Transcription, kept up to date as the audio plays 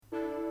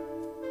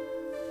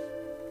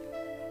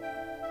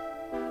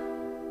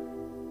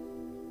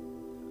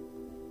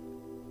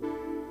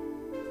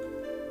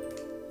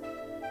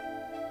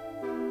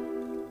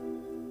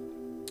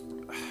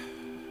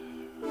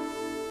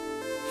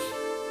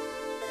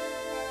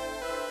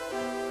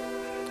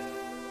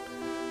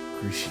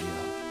Appreciate y'all.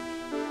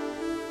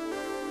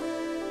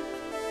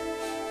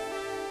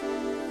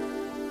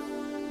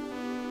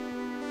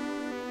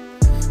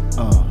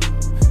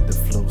 The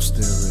flow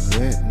still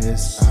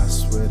relentless. I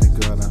swear to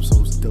God, I'm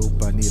so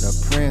dope. I need an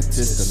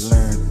apprentice to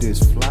learn this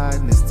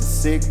flyness, the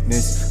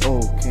sickness. Oh,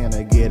 can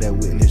I get a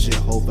witness?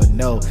 Jehovah,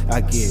 no.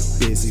 I get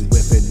busy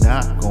with it.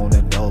 Knock on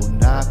the door,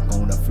 knock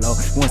on the floor.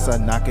 Once I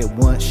knock it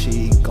once,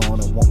 she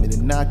gonna want me to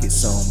knock it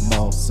some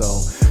more.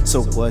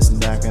 So what's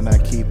knocking? I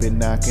keep it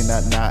knocking. I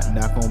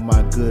knock on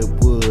my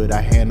good wood.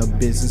 I handle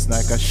business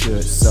like I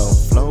should. So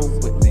flow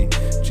with me,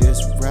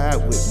 just ride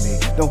with me.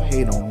 Don't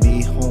hate on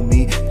me,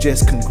 homie.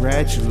 Just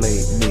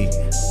congratulate me.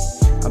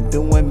 I'm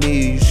doing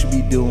me, you should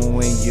be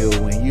doing you.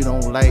 And you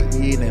don't like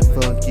me, then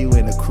fuck you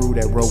and the crew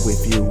that roll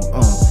with you.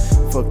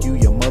 Fuck you,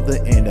 your mother,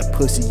 and the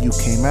pussy you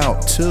came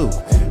out too.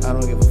 I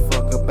don't give a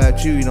fuck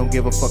about you, you don't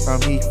give a fuck on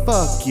me,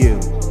 fuck you.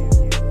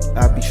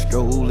 I be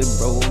strolling,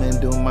 rolling,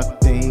 doing my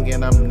thing,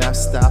 and I'm not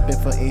stopping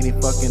for any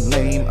fucking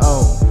lame.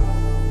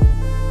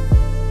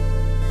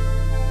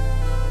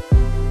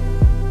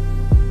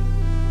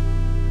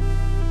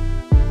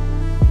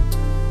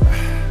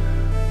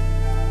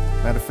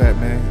 Matter of fact,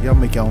 man, y'all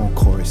make your own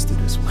chorus to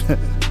this one.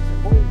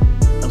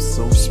 I'm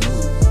so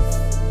smooth.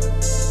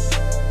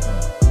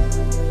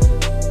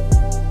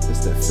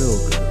 It's that feel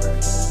good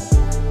right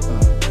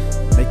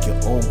here. Make your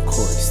own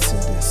chorus to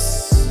this.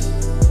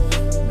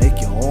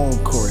 Make your own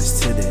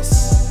chorus to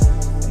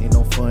this. Ain't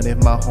no fun if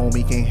my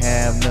homie can't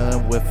have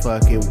none. Well,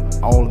 fuck it,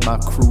 all of my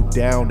crew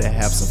down to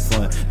have some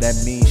fun.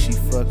 That means she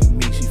fucking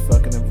me, she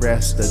fucking the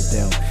rest of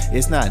them.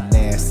 It's not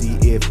nasty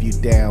if you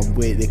down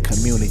with the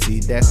community.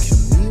 That's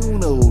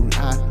communal.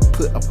 I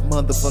put a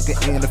motherfucker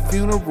in a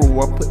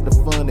funeral. I put the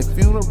fun in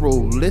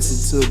funeral.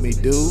 Listen to me,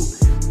 dude.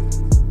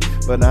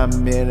 But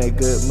I'm in a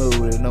good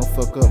mood and don't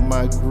fuck up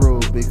my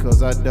groove,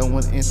 because I don't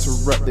want to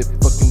interrupt it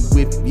fucking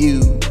with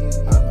you.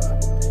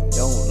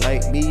 Don't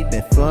like me,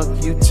 then fuck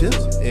you too.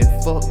 And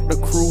fuck the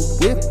crew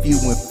with you.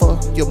 And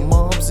fuck your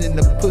moms and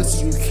the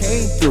pussy you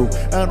came through.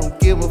 I don't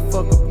give a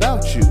fuck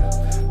about you.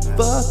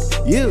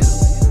 Fuck you.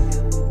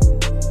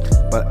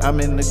 But I'm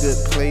in a good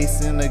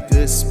place, in a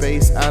good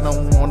space. I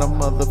don't wanna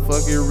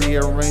motherfucking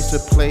rearrange the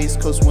place,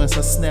 cause once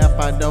I snap,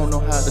 I don't know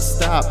how to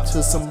stop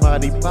till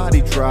somebody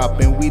body drop,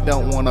 and we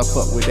don't wanna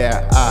fuck with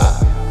that.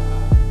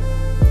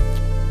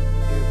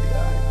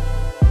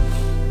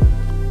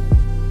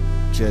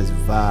 Just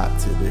vibe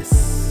to this.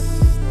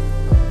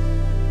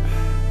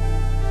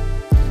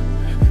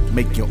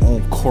 Make your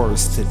own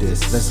chorus to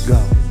this. Let's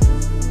go.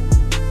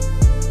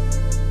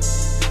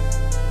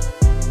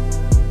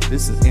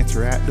 This is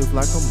interactive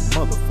like a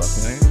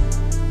motherfucker, man.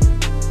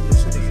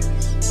 Yes, it is.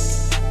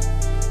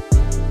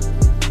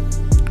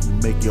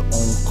 Make your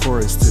own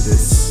chorus to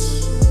this.